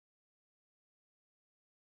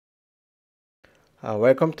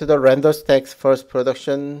Welcome to the renderStacks first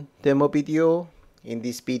production demo video. In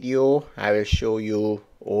this video, I will show you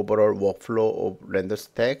overall workflow of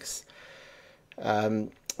renderStacks.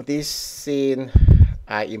 This scene,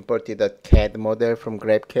 I imported a CAD model from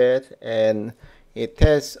GrabCAD, and it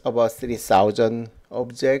has about 3,000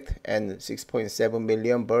 objects and 6.7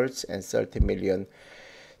 million birds and 30 million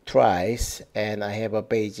tries. And I have a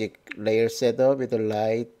basic layer setup with a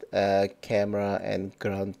light, camera, and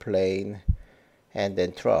ground plane, and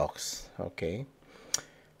then trucks. Okay,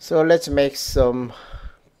 so let's make some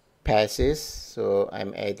passes. So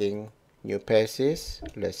I'm adding new passes.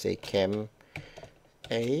 Let's say cam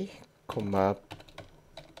A, comma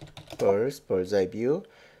bird's eye view.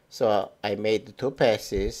 So I made two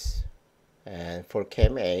passes, and for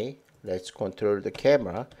cam A, let's control the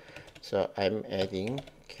camera. So I'm adding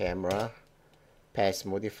camera pass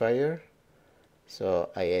modifier. So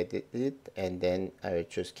I edit it, and then I will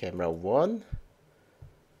choose camera 1.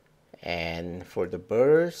 And for the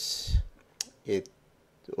birds, it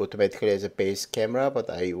automatically has a base camera, but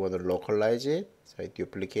I want to localize it, so I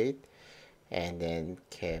duplicate, and then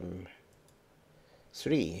cam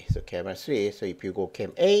 3. So camera 3. So if you go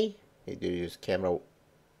cam A, it will use camera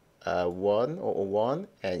 1 or 1,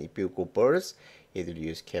 and if you go birds, it will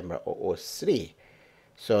use camera 003.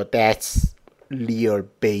 So that's real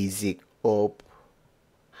basic of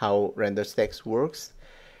how renderStacks works.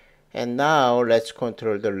 And now let's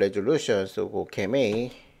control the resolution. So go cam A,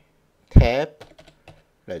 tap,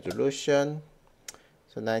 resolution.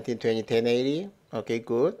 So 1920 1080. Okay,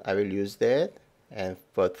 good. I will use that. And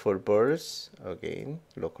but for birds, again,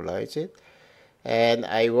 localize it. And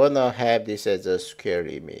I wanna have this as a square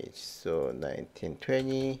image. So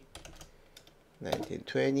 1920.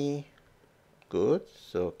 Good.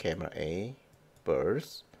 So camera A,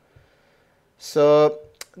 birds. So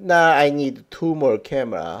now I need 2 more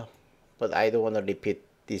camera. But I don't want to repeat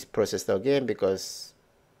this process again because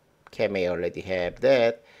cam A already have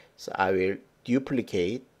that. So I will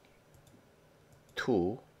duplicate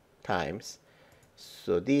 2 times.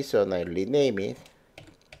 So this one I rename it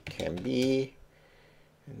cam B,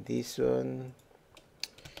 and this one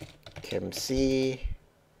cam C,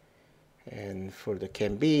 and for the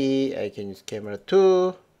cam B I can use camera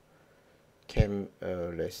 2,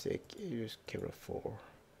 let's say use camera 4,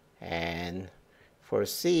 and for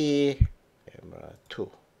C, camera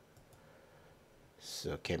 2.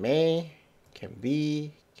 So cam A, cam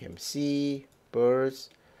B, cam C, birds.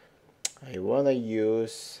 I want to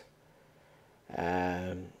use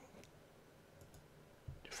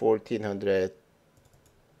 1400,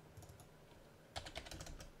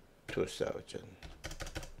 2000.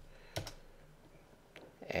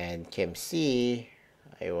 And cam C,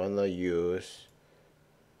 I want to use,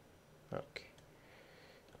 okay,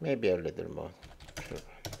 maybe a little more.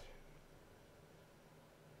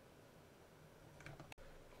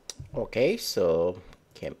 Okay, so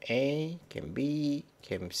cam A, cam B,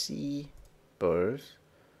 cam C, birds.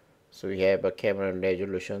 So we have a camera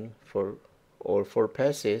resolution for all 4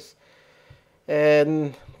 passes.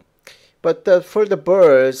 And but for the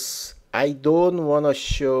birds, I don't want to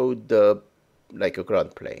show the like a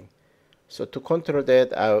ground plane. So to control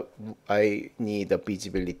that, I need a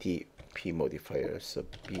visibility P modifier. So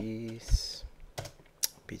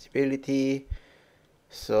visibility.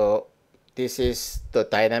 So this is the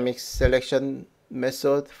dynamic selection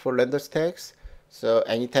method for renderStacks. So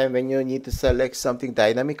anytime when you need to select something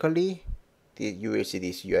dynamically, you will see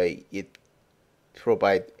this UI. It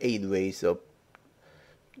provides 8 ways of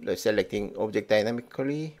selecting object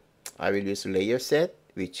dynamically. I will use layer set,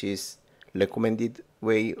 which is recommended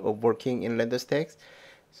way of working in renderStacks.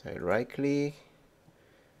 So I right click,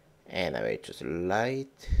 and I will choose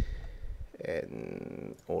light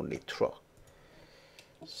and only truck.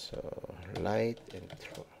 So light and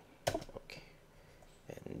truck. Okay,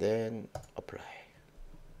 and then apply.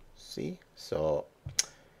 See, so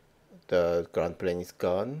the ground plane is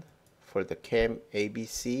gone for the cam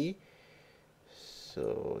ABC.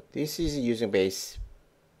 So this is using base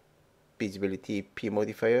visibility P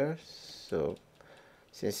modifier. So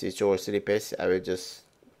since it's all 3 pass, I will just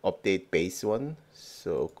update base one.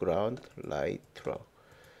 So ground, light, truck.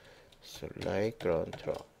 So light, ground,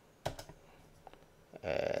 truck,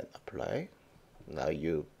 and apply. Now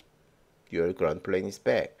your ground plane is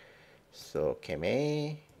back. So cam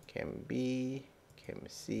A, cam B, cam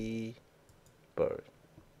C, bird.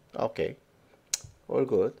 Okay, all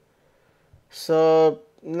good. So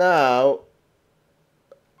now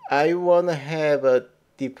I want to have a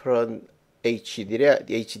different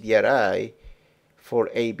HDRI for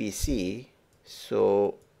ABC.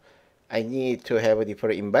 So I need to have a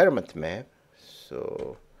different environment map.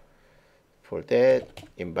 So for that,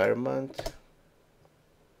 environment.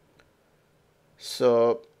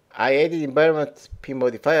 So I added environment p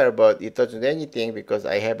modifier, but it doesn't do anything because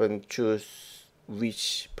I haven't choose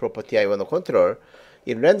which property I want to control.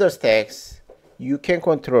 In renderStacks, you can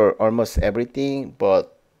control almost everything,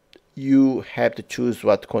 but you have to choose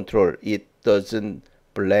what to control. It doesn't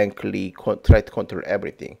blankly try to control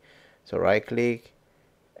everything. So right click,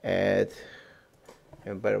 add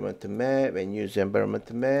environment map, and use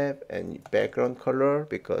environment map and background color,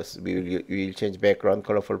 because we will change background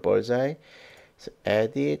color for bullseye. So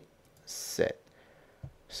edit, set.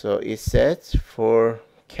 So it's set for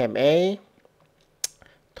cam A.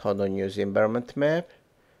 Turn on use environment map,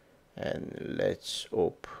 and let's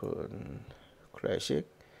open classic,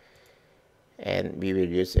 and we will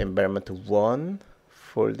use environment 1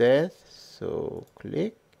 for that. So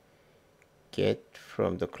click get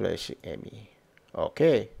from the classic ME.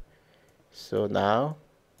 Okay, so now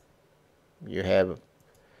you have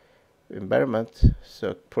environment.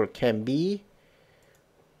 So for cam B,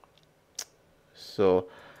 so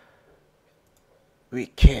we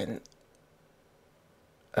can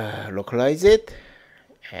localize it,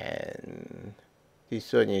 and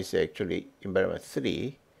this one is actually environment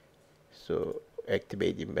 3. So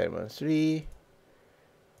activate environment 3,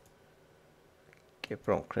 get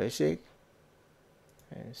from classic,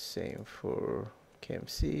 and same for cam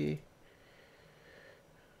C.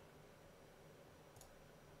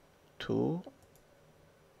 2.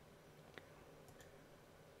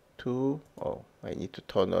 Oh, I need to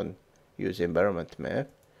turn on use environment map.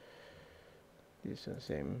 This one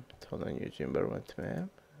same, turn on use environment map.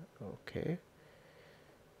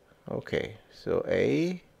 Okay, so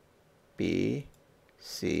A, B,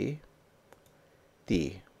 C,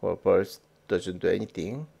 D. For first doesn't do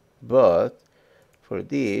anything, but for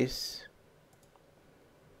this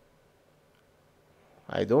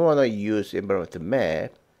I don't want to use environment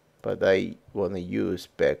map, but I want to use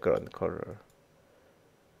background color.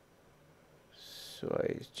 So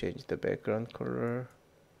I change the background color.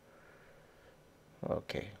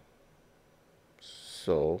 Okay,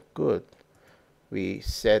 so good. We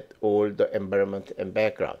set all the environment and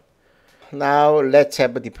background. Now let's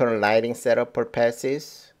have a different lighting setup for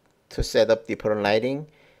passes. To set up different lighting,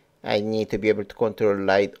 I need to be able to control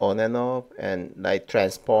light on and off and light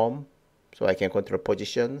transform, so I can control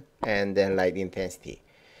position and then light intensity.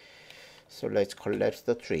 So let's collapse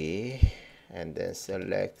the tree and then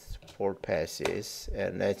select 4 passes,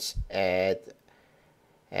 and let's add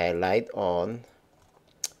a light on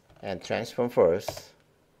and transform first.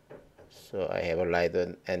 So I have a light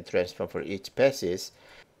on and transform for each passes.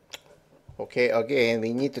 Okay, again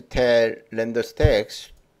we need to tell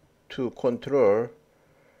renderStacks to control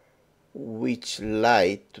which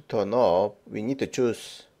light to turn off. We need to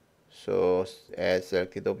choose. So add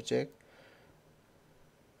selected object,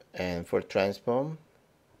 and for transform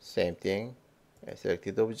same thing, add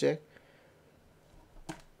selected object.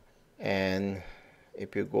 And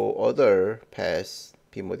if you go other pass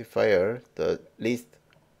p modifier, the list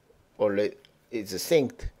already is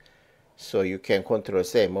synced, so you can control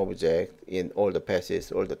same object in all the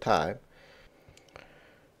passes all the time.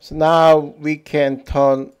 So now we can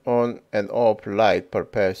turn on and off light per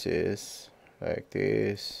passes like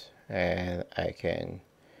this, and I can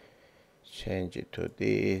change it to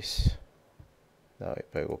this. Now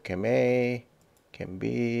if I go cam A, cam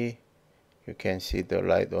B, you can see the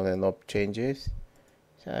light on and off changes.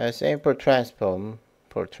 Same for transform.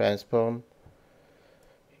 For transform,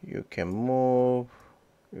 you can move,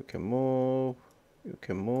 you can move, you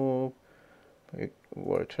can move.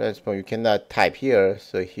 Or transform, you cannot type here,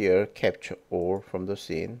 so here capture all from the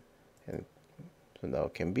scene. And so now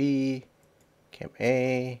can be, cam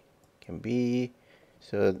A, can be.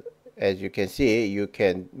 So as you can see, you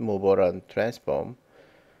can move around transform.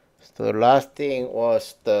 So the last thing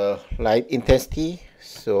was the light intensity.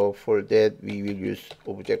 So for that we will use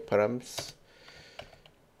object params,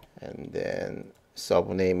 and then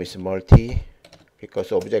subname is multi,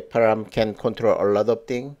 because object param can control a lot of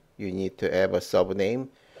things. You need to have a subname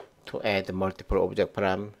to add multiple object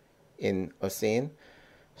param in a scene.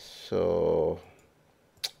 So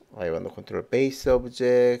I want to control base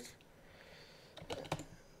object,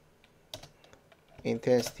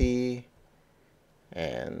 intensity,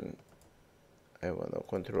 and I want to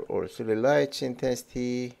control all 3 lights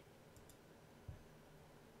intensity.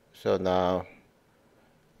 So now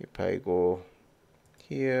if I go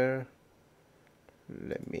here,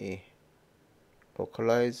 let me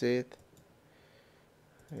localize it,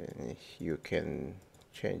 and you can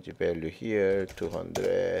change the value here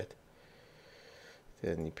 200.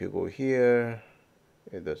 Then if you go here,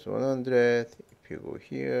 it does 100. If you go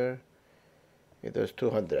here, It was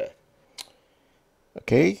 200.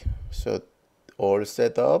 Okay, so all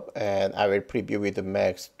set up, and I will preview with the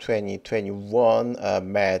Max 2021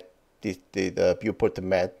 matte, the viewport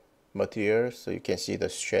matte material, so you can see the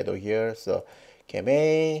shadow here. So cam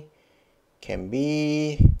A, cam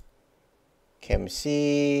B, cam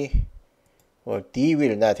C, or D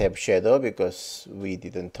will not have shadow because we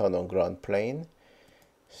didn't turn on ground plane.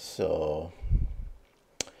 So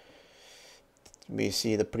we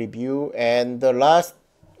see the preview, and the last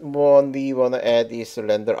one we want to add is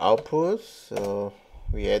render output. So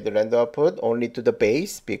we add the render output only to the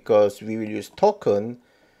base because we will use token,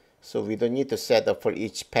 so we don't need to set up for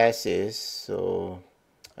each passes. So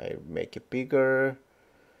I make it bigger.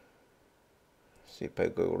 So if I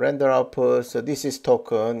go render output, so this is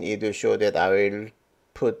token. It will show that I will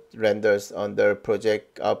put renders under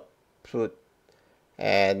project output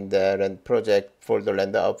and run project folder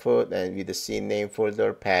render output, and with the scene name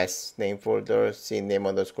folder, pass name folder, scene name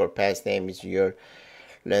underscore pass name is your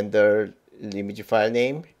render image file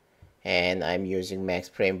name, and I'm using max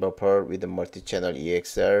frame buffer with the multi-channel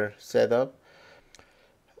EXR setup.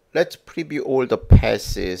 Let's preview all the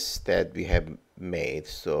passes that we have made.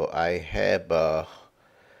 So I have a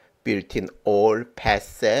built-in all pass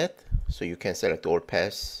set, so you can select all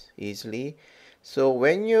pass easily. So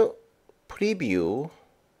when you preview,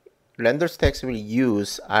 renderStacks will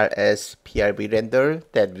use RSPRB render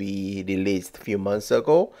that we released a few months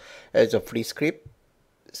ago as a free script.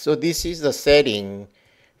 So this is the setting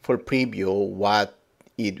for preview, what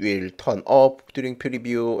it will turn off during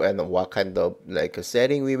preview and what kind of like a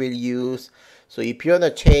setting we will use. So if you want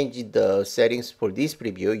to change the settings for this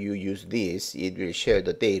preview, you use this, it will share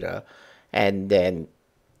the data, and then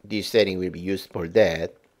this setting will be used for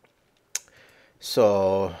that.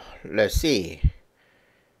 So let's see.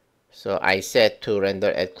 So I set to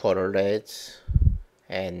render at quarter reds,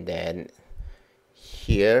 and then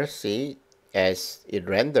here, see, as it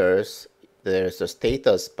renders, there's a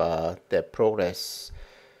status bar that progress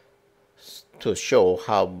to show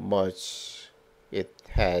how much it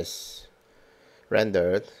has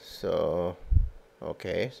rendered. So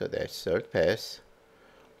okay, so that's third pass,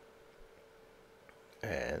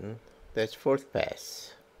 and that's fourth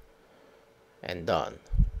pass, and done.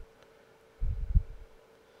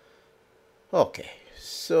 Okay,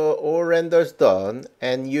 so all renders done,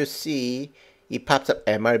 and you see it pops up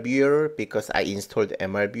MR Viewer because I installed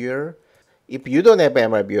MR Viewer. If you don't have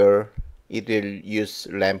MR Viewer, it will use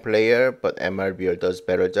lamp layer, but MR Viewer does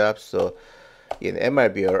better job. So in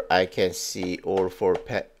MR Viewer, I can see all four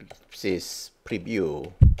passes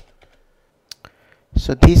preview.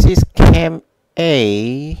 So this is cam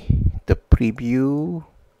A, the preview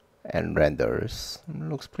and renders.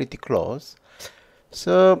 Looks pretty close.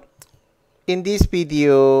 So in this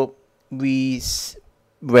video, we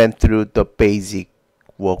went through the basic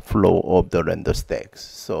workflow of the renderStacks.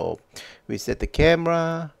 So we set the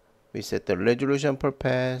camera, we set the resolution per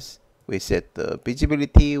pass, we set the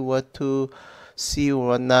visibility, what to see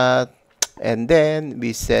or not, and then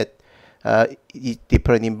we set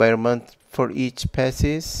different environment for each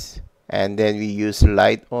passes, and then we use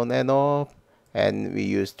light on and off, and we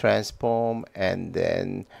use transform, and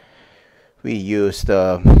then we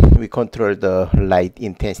control the light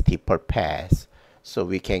intensity per pass, so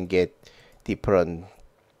we can get different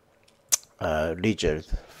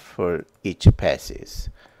results for each passes.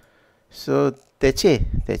 So that's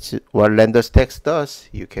it. That's what renderStacks does.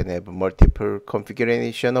 You can have multiple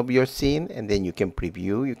configuration of your scene, and then you can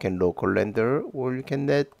preview, you can local render, or you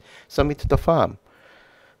can submit to the farm.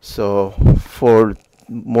 So for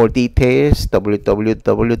more details,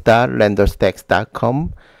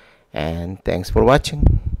 www.renderstacks.com. And thanks for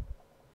watching.